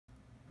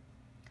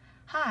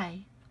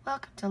Hi,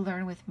 welcome to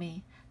Learn With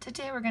Me.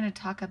 Today we're going to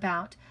talk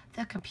about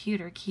the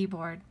computer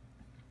keyboard.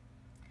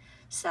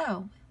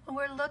 So, when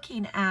we're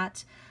looking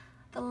at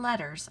the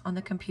letters on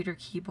the computer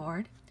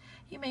keyboard,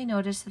 you may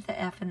notice that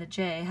the F and the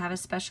J have a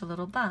special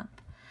little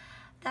bump.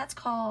 That's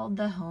called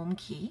the home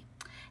key,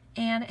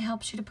 and it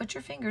helps you to put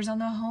your fingers on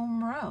the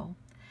home row.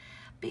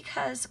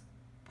 Because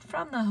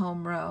from the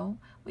home row,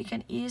 we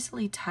can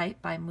easily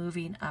type by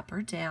moving up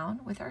or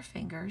down with our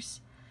fingers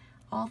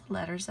all the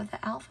letters of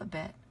the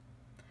alphabet.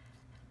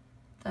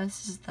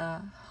 This is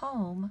the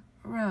home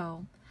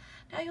row.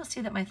 Now you'll see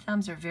that my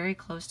thumbs are very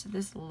close to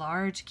this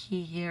large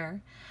key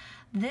here.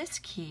 This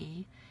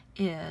key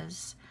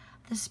is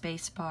the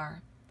space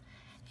bar.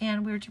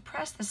 And we're to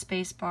press the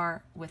space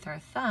bar with our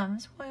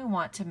thumbs when we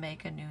want to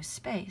make a new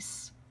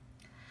space.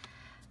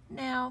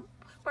 Now,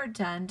 when we're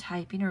done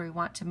typing or we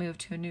want to move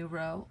to a new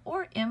row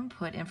or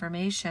input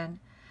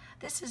information,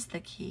 this is the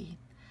key.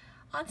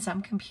 On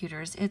some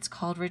computers, it's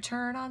called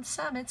return. On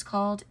some, it's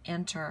called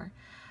enter.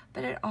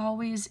 But it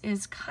always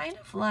is kind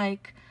of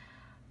like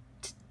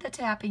the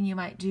tapping you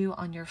might do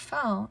on your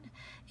phone.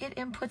 It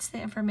inputs the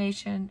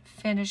information,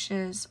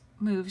 finishes,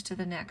 moves to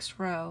the next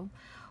row,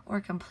 or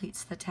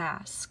completes the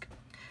task.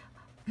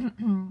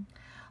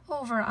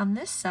 Over on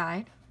this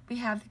side, we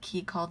have the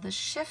key called the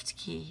shift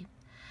key.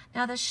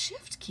 Now the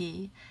shift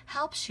key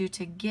helps you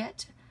to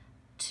get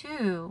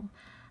to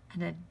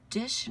an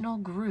additional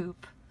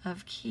group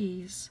of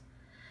keys.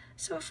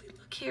 So if we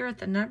look here at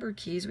the number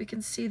keys, we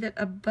can see that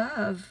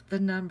above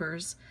the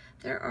numbers,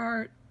 there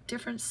are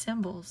different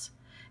symbols.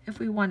 If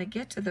we want to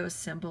get to those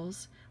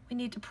symbols, we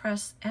need to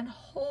press and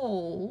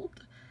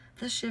hold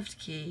the shift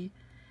key,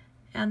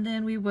 and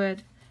then we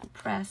would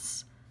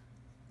press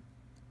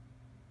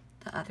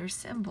the other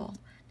symbol.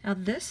 Now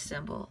this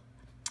symbol,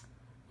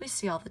 we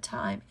see all the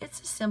time.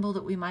 It's a symbol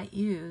that we might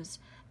use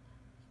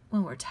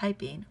when we're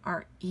typing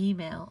our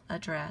email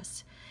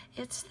address.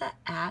 It's the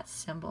 @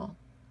 symbol.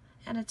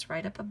 And it's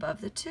right up above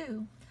the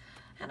 2.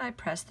 And I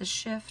press the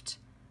shift,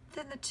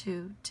 then the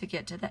 2 to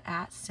get to the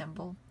 @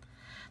 symbol.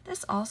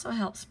 This also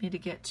helps me to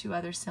get to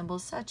other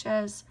symbols such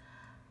as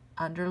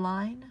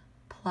underline,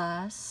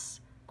 plus,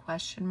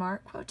 question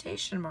mark,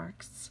 quotation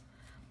marks.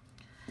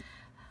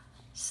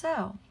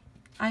 So,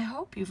 I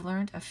hope you've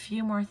learned a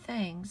few more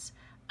things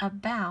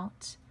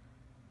about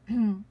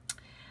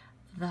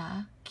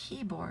the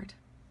keyboard.